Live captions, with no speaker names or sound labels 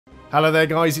Hello there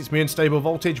guys, it's me Unstable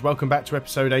Voltage. Welcome back to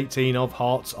episode 18 of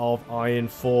Hearts of Iron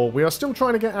 4. We are still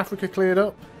trying to get Africa cleared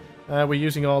up. We're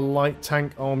using our light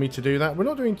tank army to do that. We're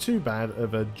not doing too bad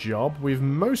of a job. We've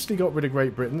mostly got rid of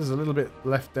Great Britain. There's a little bit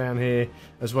left down here,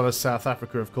 as well as South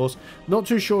Africa, of course. Not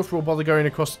too sure if we'll bother going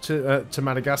across to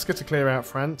Madagascar to clear out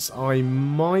France. I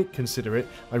might consider it.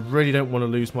 I really don't want to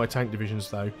lose my tank divisions,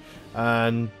 though.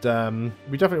 And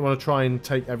we definitely want to try and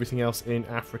take everything else in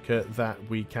Africa that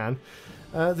we can.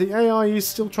 The AI is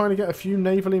still trying to get a few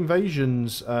naval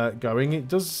invasions going. It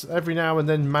does every now and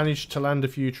then manage to land a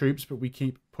few troops, but we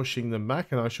keep pushing them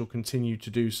back, and I shall continue to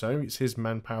do so. It's his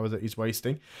manpower that he's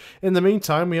wasting. In the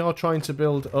meantime, we are trying to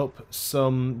build up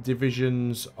some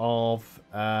divisions of...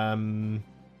 we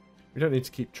don't need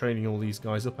to keep training all these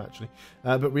guys up, actually.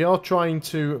 But we are trying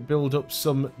to build up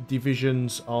some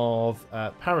divisions of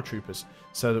paratroopers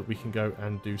so that we can go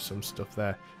and do some stuff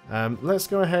there. Let's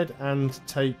go ahead and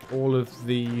take all of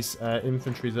these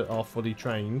infantry that are fully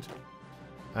trained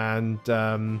and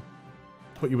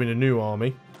put you in a new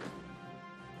army.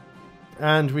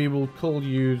 And we will call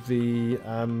you the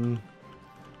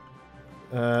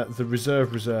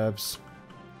reserves,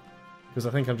 because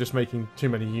I think I'm just making too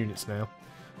many units now.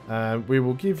 We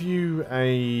will give you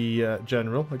a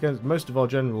general. Again, most of our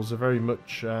generals are very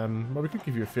much... well, we could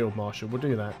give you a field marshal. We'll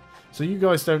do that. So you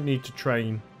guys don't need to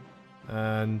train,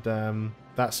 and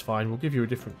that's fine. We'll give you a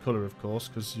different colour, of course,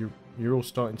 because you're all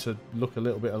starting to look a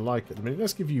little bit alike at the minute.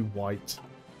 Let's give you white.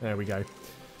 There we go.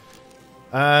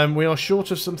 We are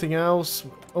short of something else.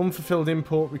 Unfulfilled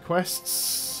import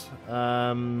requests.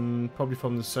 Probably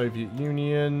from the Soviet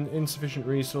Union. Insufficient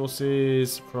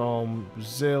resources from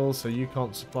Brazil, so you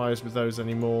can't supply us with those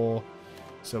anymore.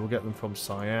 So we'll get them from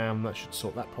Siam. That should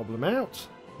sort that problem out.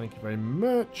 Thank you very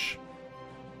much.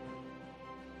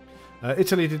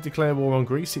 Italy did declare war on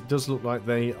Greece. It does look like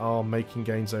they are making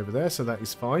gains over there, so that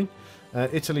is fine.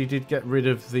 Italy did get rid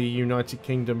of the United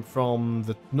Kingdom from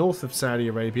the north of Saudi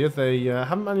Arabia. They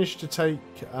haven't managed to take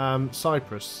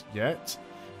Cyprus yet.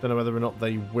 Don't know whether or not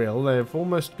they will. They've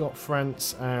almost got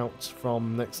France out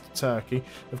from next to Turkey.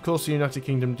 Of course, the United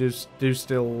Kingdom do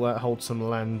still hold some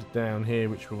land down here,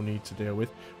 which we'll need to deal with.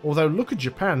 Although, look at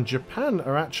Japan. Japan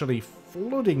are actually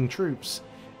flooding troops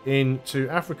into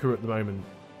Africa at the moment.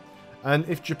 And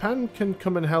if Japan can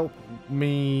come and help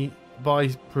me by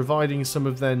providing some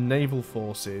of their naval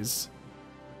forces...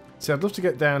 See, I'd love to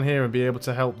get down here and be able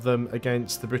to help them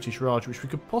against the British Raj, which we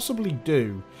could possibly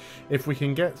do if we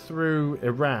can get through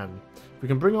Iran. If we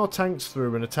can bring our tanks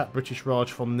through and attack British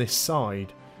Raj from this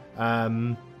side.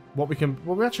 We can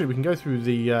go through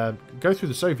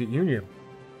the Soviet Union.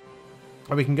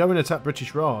 And we can go and attack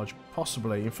British Raj,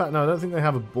 possibly. In fact, no, I don't think they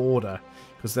have a border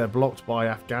because they're blocked by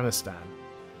Afghanistan.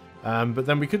 But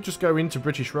then we could just go into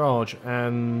British Raj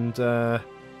and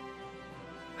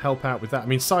help out with that. I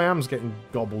mean, Siam's getting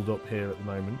gobbled up here at the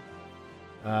moment.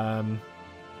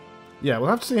 Yeah, we'll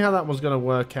have to see how that one's going to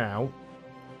work out.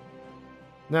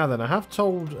 Now then, I have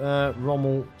told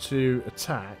Rommel to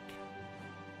attack.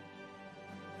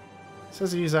 It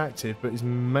says he is active, but he's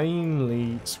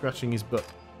mainly scratching his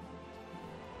butt.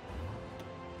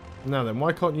 Now then,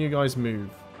 why can't you guys move?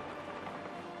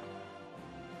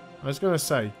 I was going to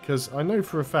say, because I know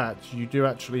for a fact you do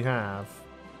actually have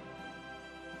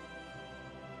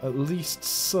at least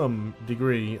some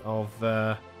degree of...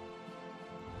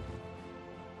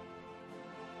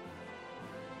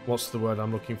 what's the word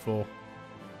I'm looking for?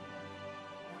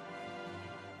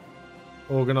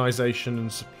 Organisation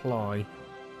and supply.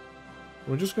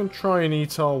 We're just going to try and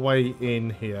eat our way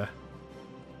in here.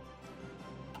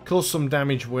 Cause some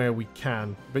damage where we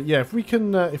can, but yeah, if we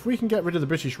can get rid of the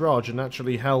British Raj and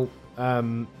actually help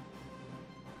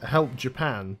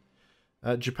Japan,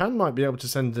 Japan might be able to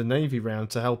send a navy round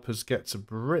to help us get to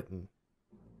Britain.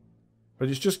 But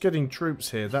it's just getting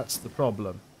troops here. That's the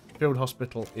problem. Field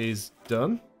hospital is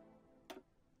done.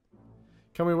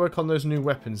 Can we work on those new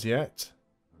weapons yet?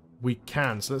 We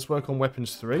can. So let's work on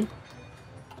weapons 3,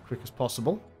 quick as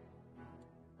possible.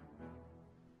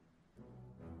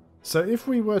 So if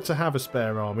we were to have a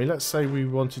spare army, let's say we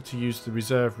wanted to use the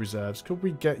reserves, could we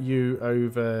get you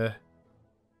over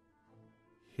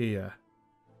here?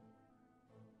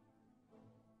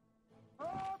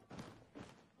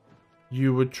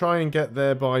 You would try and get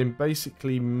there by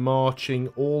basically marching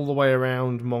all the way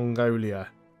around Mongolia,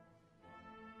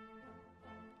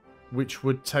 which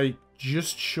would take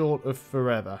just short of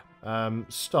forever.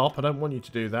 Stop, I don't want you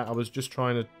to do that. I was just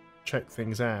trying to check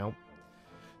things out.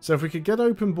 So if we could get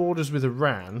open borders with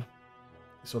Iran,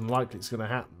 it's unlikely it's going to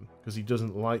happen because he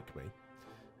doesn't like me.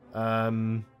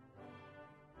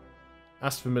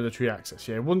 Ask for military access.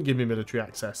 Yeah, he wouldn't give me military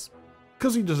access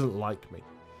because he doesn't like me.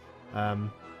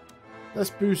 Let's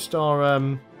boost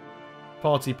our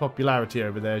party popularity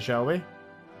over there, shall we?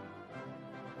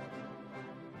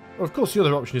 Well, of course, the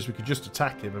other option is we could just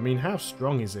attack him. I mean, how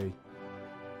strong is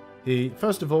he?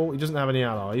 First of all, he doesn't have any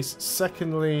allies.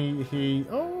 Secondly,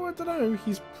 oh, I don't know.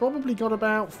 He's probably got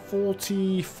about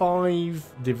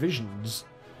 45 divisions,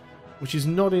 which is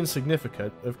not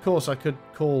insignificant. Of course, I could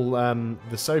call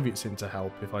the Soviets in to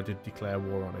help if I did declare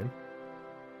war on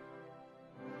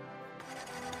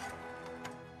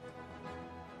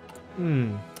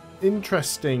him.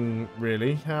 Interesting,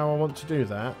 really, how I want to do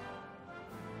that.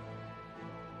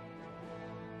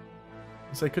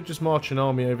 So I could just march an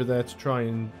army over there to try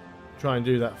and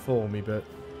do that for me, but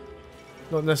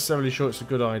not necessarily sure it's a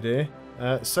good idea.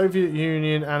 Soviet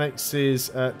Union annexes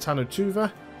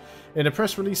Tanutuva. In a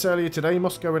press release earlier today,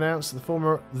 Moscow announced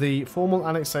the formal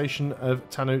annexation of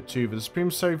Tanutuva. The Supreme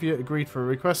Soviet agreed for a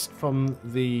request from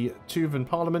the Tuvan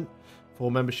Parliament for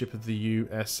membership of the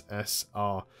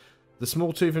USSR. The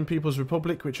small Tuvan People's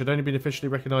Republic, which had only been officially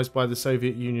recognized by the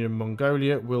Soviet Union and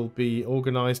Mongolia, will be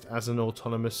organized as an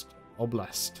autonomous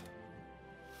oblast.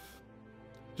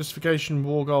 Justification,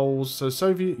 war goals. So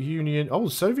Soviet Union. Oh,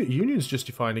 the Soviet Union's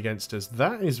justifying against us.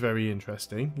 That is very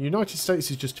interesting. The United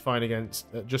States is justifying against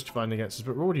us,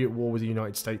 but we're already at war with the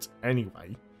United States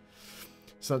anyway.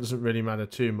 So that doesn't really matter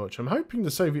too much. I'm hoping the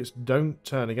Soviets don't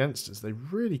turn against us. They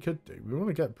really could do. We want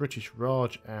to get British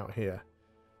Raj out here.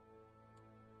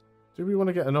 Do we want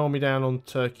to get an army down on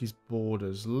Turkey's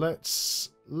borders? Let's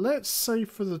say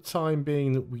for the time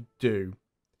being that we do.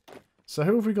 So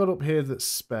who have we got up here that's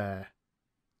spare?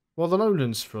 Well, the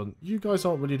Lowlands front. You guys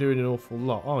aren't really doing an awful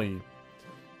lot, are you?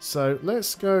 So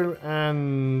let's go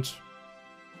and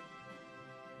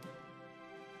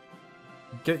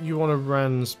get you on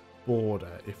Iran's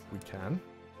border if we can.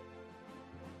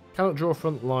 Cannot draw a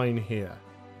front line here,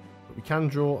 but we can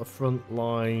draw a front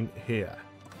line here.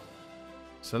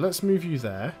 So let's move you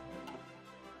there.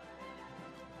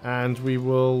 And we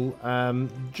will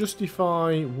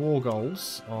justify war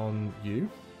goals on you.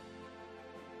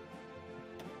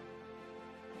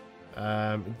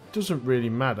 It doesn't really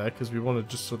matter because we want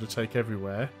to just sort of take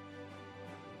everywhere.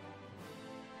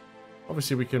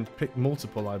 Obviously we can pick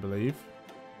multiple, I believe.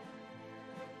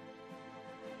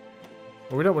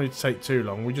 Well, we don't want it to take too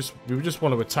long. We just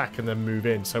want to attack and then move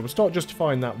in. So we'll start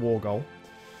justifying that war goal.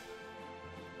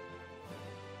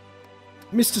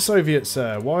 Mr. Soviet,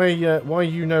 sir, why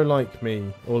you no like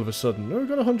me all of a sudden? No, we've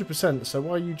got 100%, so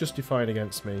why are you justifying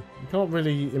against me? You can't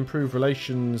really improve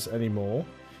relations anymore.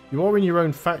 You are in your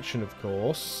own faction, of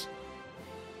course.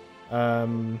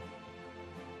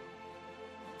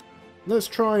 Let's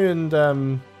try and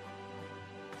turn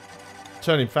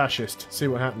him fascist. See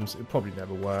what happens. It'll probably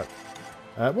never work.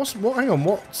 Hang on,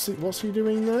 what's he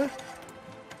doing there?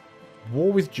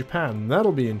 War with Japan.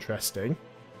 That'll be interesting.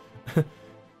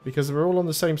 Because we're all on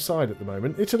the same side at the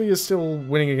moment. Italy is still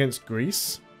winning against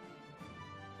Greece.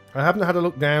 I haven't had a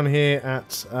look down here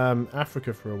at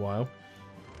Africa for a while.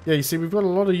 Yeah, you see, we've got a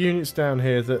lot of units down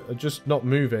here that are just not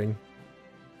moving.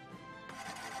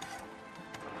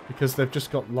 Because they've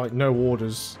just got, like, no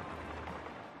orders.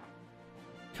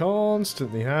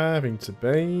 Constantly having to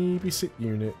babysit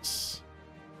units.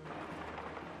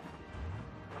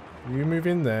 You move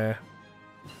in there.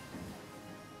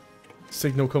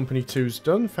 Signal Company 2's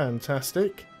done.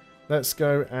 Fantastic. Let's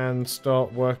go and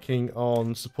start working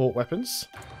on support weapons.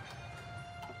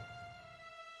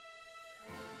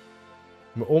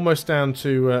 We're almost down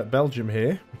to Belgium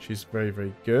here, which is very,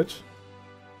 very good.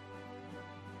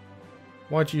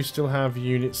 Why do you still have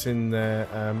units in there,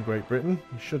 Great Britain?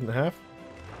 You shouldn't have.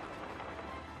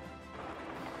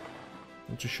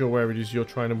 Not too sure where it is you're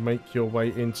trying to make your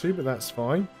way into, but that's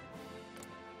fine.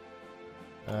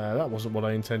 That wasn't what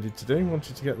I intended to do. I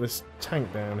wanted to get this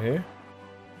tank down here.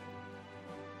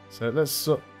 So let's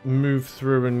move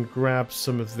through and grab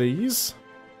some of these.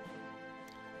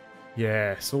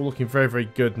 Yeah, it's all looking very, very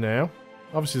good now.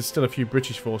 Obviously, there's still a few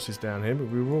British forces down here, but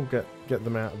we will get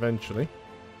them out eventually.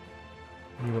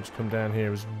 You want to come down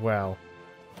here as well.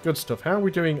 Good stuff. How are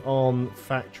we doing on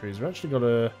factories? We've actually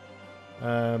got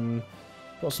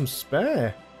got some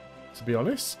spare, to be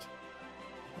honest.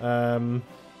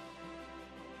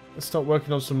 Let's start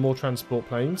working on some more transport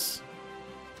planes.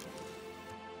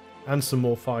 And some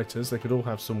more fighters. They could all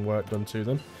have some work done to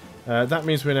them. That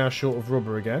means we're now short of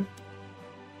rubber again.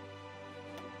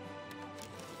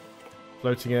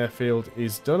 Floating airfield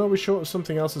is done. Are we short of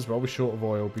something else as well? We're short of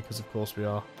oil because of course we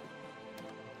are.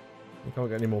 We can't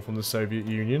get any more from the Soviet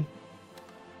Union.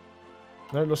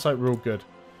 No, it looks like we're all good.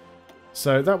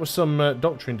 So that was some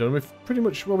doctrine done. We've pretty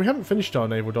much, well, we haven't finished our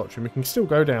naval doctrine. We can still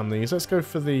go down these. Let's go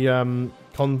for the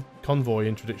convoy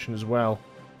interdiction as well.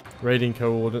 Raiding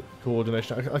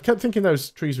coordination. I kept thinking those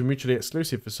trees were mutually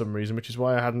exclusive for some reason, which is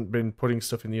why I hadn't been putting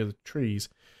stuff in the other trees.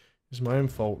 It's my own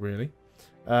fault, really.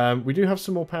 We do have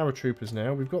some more paratroopers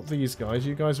now. We've got these guys.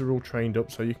 You guys are all trained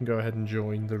up, so you can go ahead and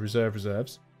join the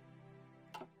reserves.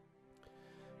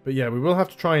 But yeah, we will have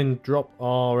to try and drop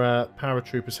our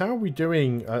paratroopers. How are we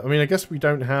doing? I mean, I guess we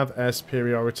don't have air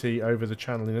superiority over the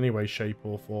channel in any way, shape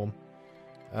or form.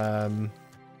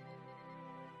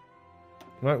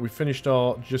 Right, we finished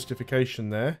our justification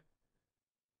there.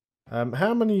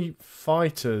 How many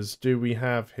fighters do we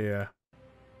have here?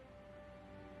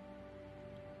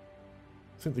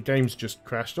 I think the game's just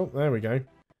crashed. Oh, there we go.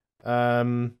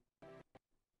 Yeah,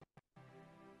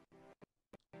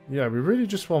 we really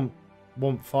just want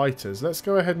fighters. Let's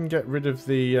go ahead and get rid of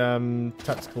the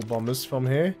tactical bombers from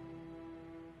here.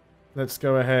 Let's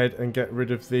go ahead and get rid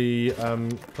of the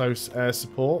close air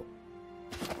support.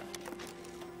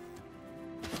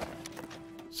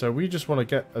 So we just want to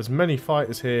get as many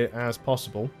fighters here as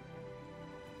possible.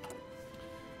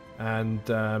 And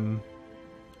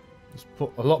let's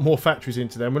put a lot more factories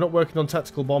into them. We're not working on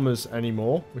tactical bombers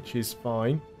anymore, which is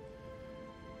fine.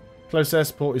 Close air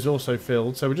support is also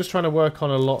filled, so we're just trying to work on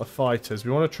a lot of fighters.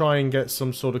 We want to try and get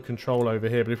some sort of control over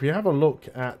here. But if we have a look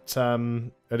at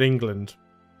England,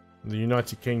 the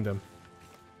United Kingdom,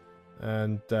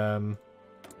 and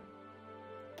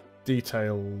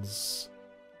details,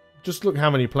 just look how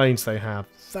many planes they have.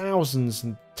 Thousands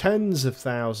and tens of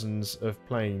thousands of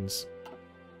planes.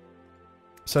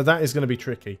 So that is going to be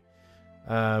tricky.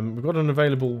 We've got an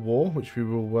available war, which we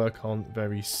will work on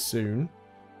very soon.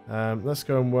 Let's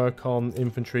go and work on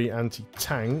infantry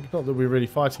anti-tank. Not that we're really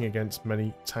fighting against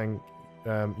many tank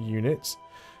units.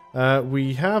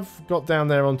 We have got down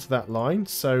there onto that line,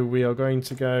 so we are going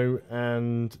to go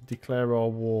and declare our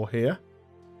war here.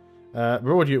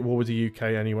 We're already at war with the UK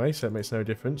anyway, so it makes no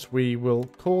difference. We will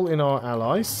call in our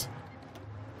allies,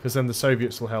 because then the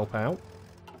Soviets will help out.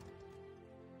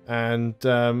 And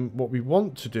what we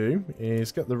want to do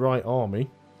is get the right army,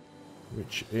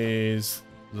 which is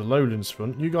the Lowlands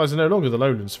Front. You guys are no longer the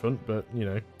Lowlands Front, but, you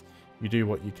know, you do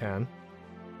what you can.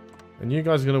 And you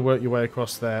guys are going to work your way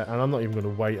across there, and I'm not even going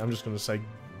to wait. I'm just going to say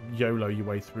YOLO your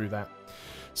way through that.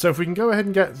 So if we can go ahead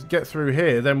and get through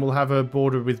here, then we'll have a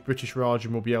border with British Raj,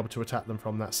 and we'll be able to attack them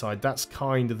from that side. That's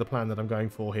kind of the plan that I'm going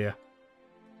for here.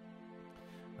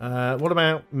 What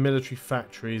about military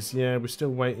factories? Yeah, we're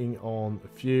still waiting on a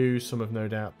few. Some have no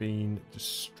doubt been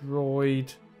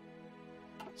destroyed.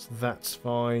 So that's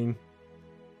fine.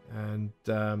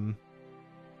 And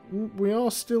we are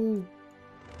still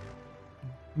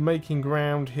making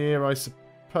ground here, I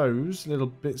suppose. Little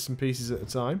bits and pieces at a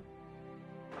time.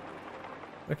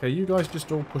 Okay, you guys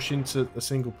just all push into a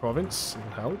single province.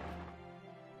 It'll help.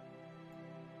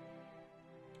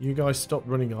 You guys stop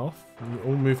running off. You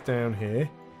all move down here.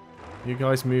 You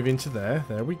guys move into there.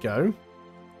 There we go.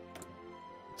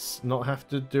 Let's not have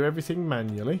to do everything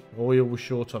manually. Oil we're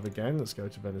short of again. Let's go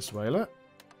to Venezuela.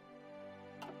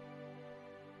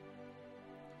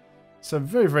 So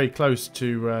very, very close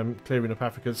to clearing up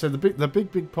Africa. So the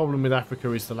big problem with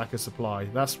Africa is the lack of supply.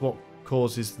 That's what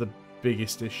causes the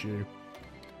biggest issue.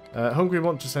 Hungary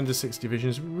want to send us 6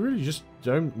 divisions. We really just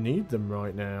don't need them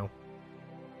right now.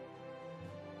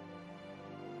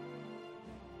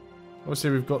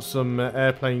 Obviously, we've got some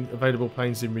available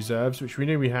planes in reserves, which we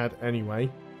knew we had anyway.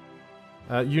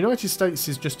 United States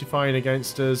is justifying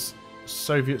against us.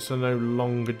 Soviets are no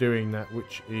longer doing that,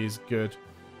 which is good.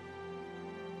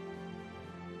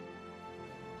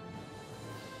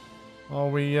 Are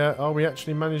we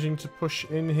actually managing to push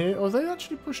in here? Or are they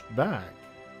actually pushed back?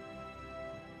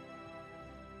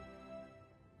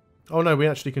 Oh no, we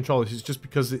actually control this. It's just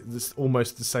because it's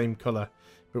almost the same colour.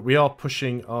 But we are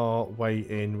pushing our way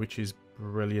in, which is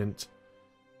brilliant.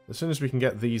 As soon as we can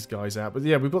get these guys out. But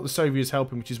yeah, we've got the Soviets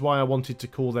helping, which is why I wanted to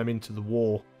call them into the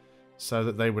war. So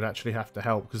that they would actually have to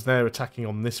help. Because they're attacking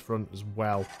on this front as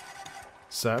well.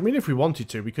 So, I mean, if we wanted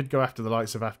to, we could go after the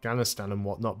likes of Afghanistan and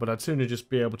whatnot. But I'd sooner just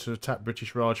be able to attack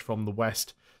British Raj from the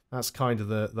west. That's kind of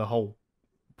the whole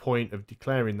point of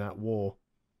declaring that war.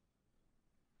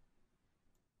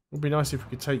 It would be nice if we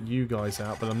could take you guys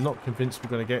out, but I'm not convinced we're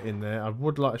going to get in there. I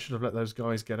should have let those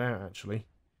guys get out, actually.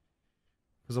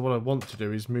 Because what I want to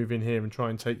do is move in here and try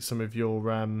and take some of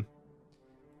your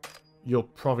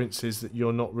provinces that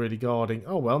you're not really guarding.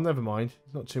 Oh, well, never mind.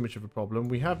 It's not too much of a problem.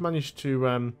 We have managed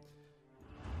to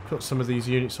cut some of these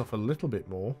units off a little bit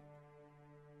more.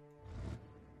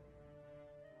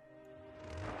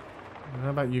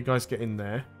 How about you guys get in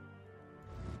there?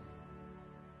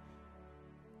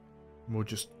 We'll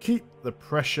just keep the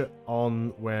pressure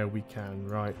on where we can.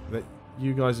 Right,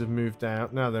 you guys have moved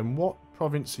out. Now then, what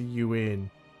province are you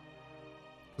in?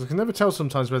 Because I can never tell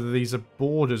sometimes whether these are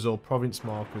borders or province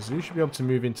markers. You should be able to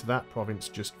move into that province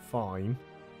just fine.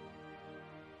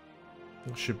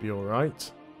 That should be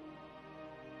alright.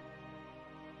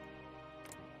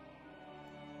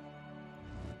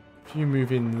 If you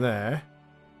move in there,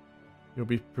 you'll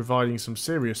be providing some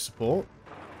serious support,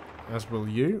 as will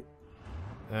you.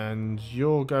 And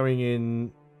you're going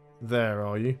in there,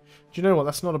 are you? Do you know what?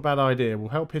 That's not a bad idea. We'll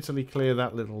help Italy clear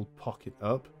that little pocket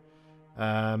up.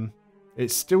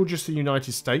 It's still just the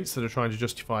United States that are trying to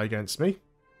justify against me.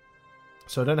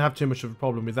 So I don't have too much of a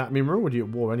problem with that. I mean, we're already at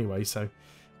war anyway, so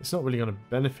it's not really going to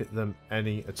benefit them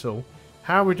any at all.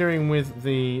 How are we doing with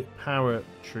the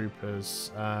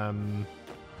paratroopers?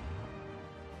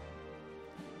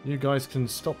 You guys can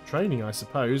stop training, I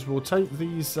suppose. We'll take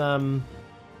these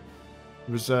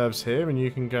reserves here, and you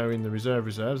can go in the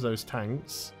reserves, those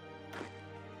tanks.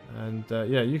 And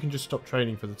yeah, you can just stop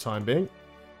training for the time being,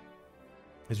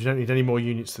 because you don't need any more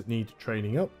units that need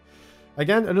training up.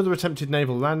 Again, another attempted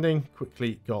naval landing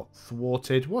quickly got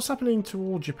thwarted. What's happening to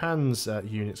all Japan's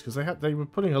units? Because they were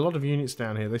putting a lot of units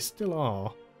down here. They still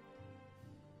are.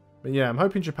 But yeah, I'm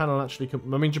hoping Japan will actually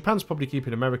come. I mean, Japan's probably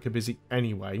keeping America busy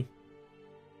anyway.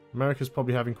 America's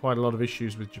probably having quite a lot of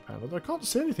issues with Japan. Although I can't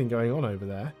see anything going on over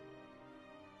there.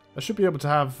 I should be able to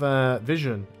have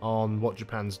vision on what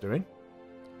Japan's doing.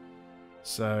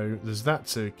 So there's that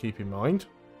to keep in mind.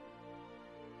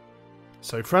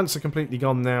 So France are completely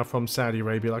gone now from Saudi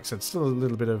Arabia. Like I said, still a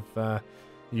little bit of the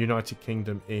United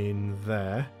Kingdom in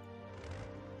there.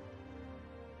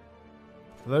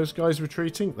 Are those guys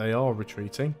retreating? They are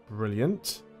retreating.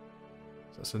 Brilliant.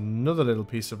 So that's another little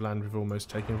piece of land we've almost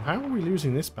taken. How are we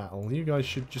losing this battle? You guys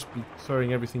should just be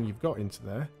throwing everything you've got into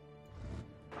there.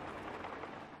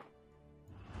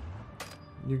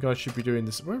 You guys should be doing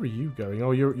this. Where are you going?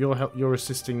 Oh, you're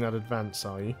assisting that advance,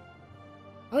 are you?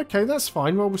 Okay, that's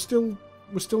fine. Well, we're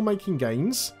still making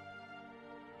gains.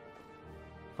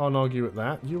 Can't argue with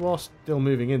that. You are still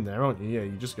moving in there, aren't you? Yeah,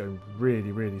 you're just going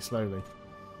really, really slowly.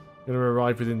 Going to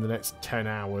arrive within the next 10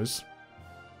 hours.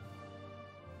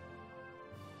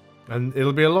 And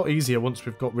it'll be a lot easier once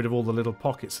we've got rid of all the little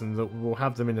pockets, and that we'll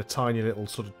have them in a tiny little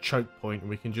sort of choke point, and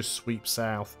we can just sweep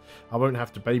south. I won't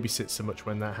have to babysit so much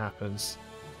when that happens.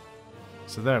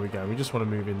 So there we go. We just want to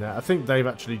move in there. I think they've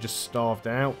actually just starved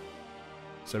out.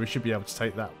 So we should be able to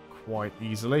take that quite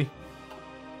easily.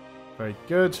 Very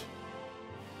good.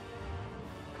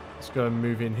 Let's go and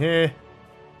move in here.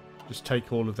 Just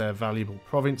take all of their valuable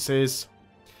provinces.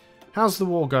 How's the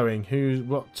war going?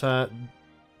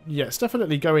 Yeah, it's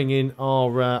definitely going in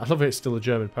our... I love it, it's still a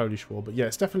German-Polish war, but yeah,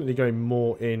 it's definitely going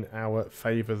more in our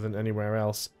favour than anywhere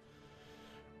else.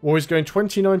 War is going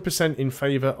 29% in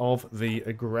favour of the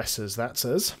aggressors. That's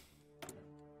us.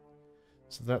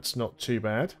 So that's not too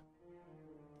bad.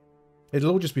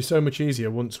 It'll all just be so much easier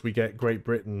once we get Great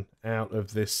Britain out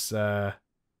of this... out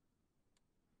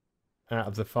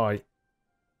of the fight.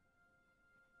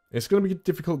 It's going to be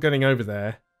difficult getting over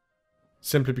there,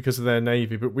 simply because of their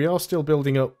navy, but we are still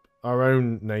building up our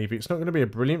own navy. It's not going to be a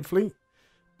brilliant fleet,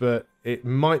 but it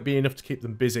might be enough to keep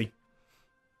them busy.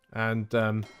 And,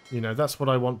 you know, that's what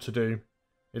I want to do.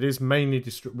 It is mainly...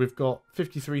 We've got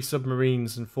 53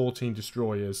 submarines and 14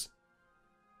 destroyers.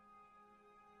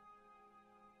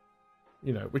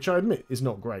 You know, which I admit is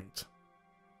not great.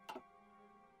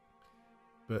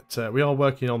 But we are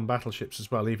working on battleships as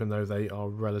well, even though they are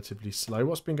relatively slow.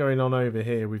 What's been going on over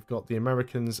here? We've got the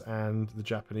Americans and the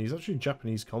Japanese. Actually,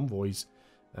 Japanese convoys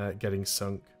getting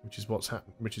sunk, which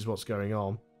is what's going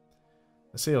on.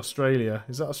 I see Australia.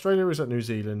 Is that Australia or is that New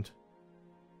Zealand?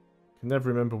 Can never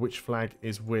remember which flag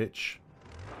is which.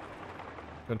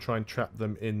 I'm going to try and trap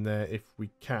them in there if we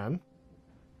can.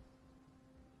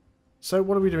 So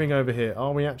what are we doing over here?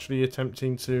 Are we actually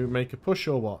attempting to make a push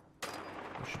or what?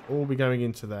 We should all be going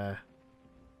into there.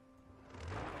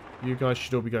 You guys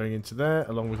should all be going into there,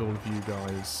 along with all of you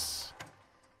guys.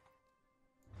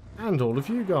 And all of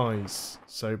you guys.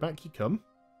 So back you come.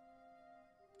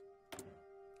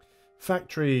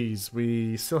 Factories.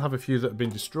 We still have a few that have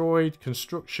been destroyed.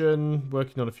 Construction.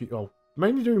 Working on a few... Oh,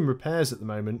 mainly doing repairs at the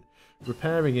moment.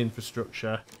 Repairing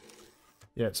infrastructure.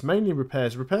 Yeah, it's mainly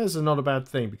repairs. Repairs are not a bad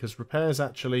thing, because repairs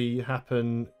actually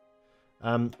happen...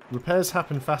 repairs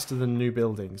happen faster than new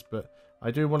buildings, but I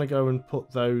do want to go and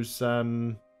put those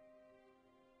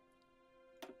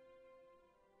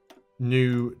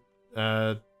new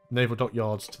naval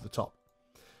dockyards to the top.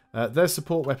 There's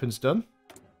support weapons done.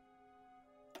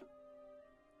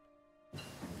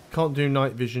 Can't do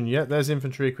night vision yet. There's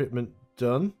infantry equipment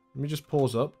done. Let me just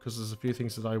pause up because there's a few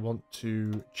things that I want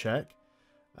to check.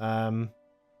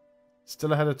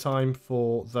 Still ahead of time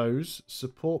for those.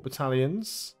 Support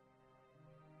battalions.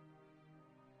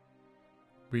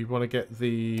 We want to get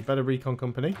the better recon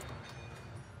company.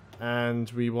 And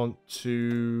we want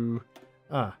to...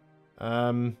 yeah,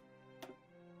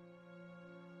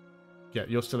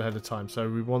 you're still ahead of time. So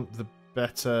we want the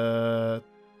better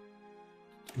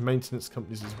maintenance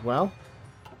companies as well.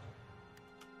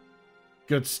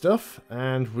 Good stuff.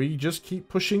 And we just keep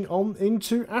pushing on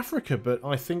into Africa. But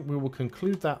I think we will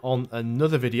conclude that on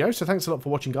another video. So thanks a lot for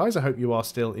watching, guys. I hope you are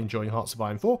still enjoying Hearts of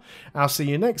Iron 4. I'll see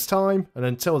you next time. And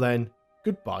until then,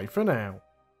 goodbye for now.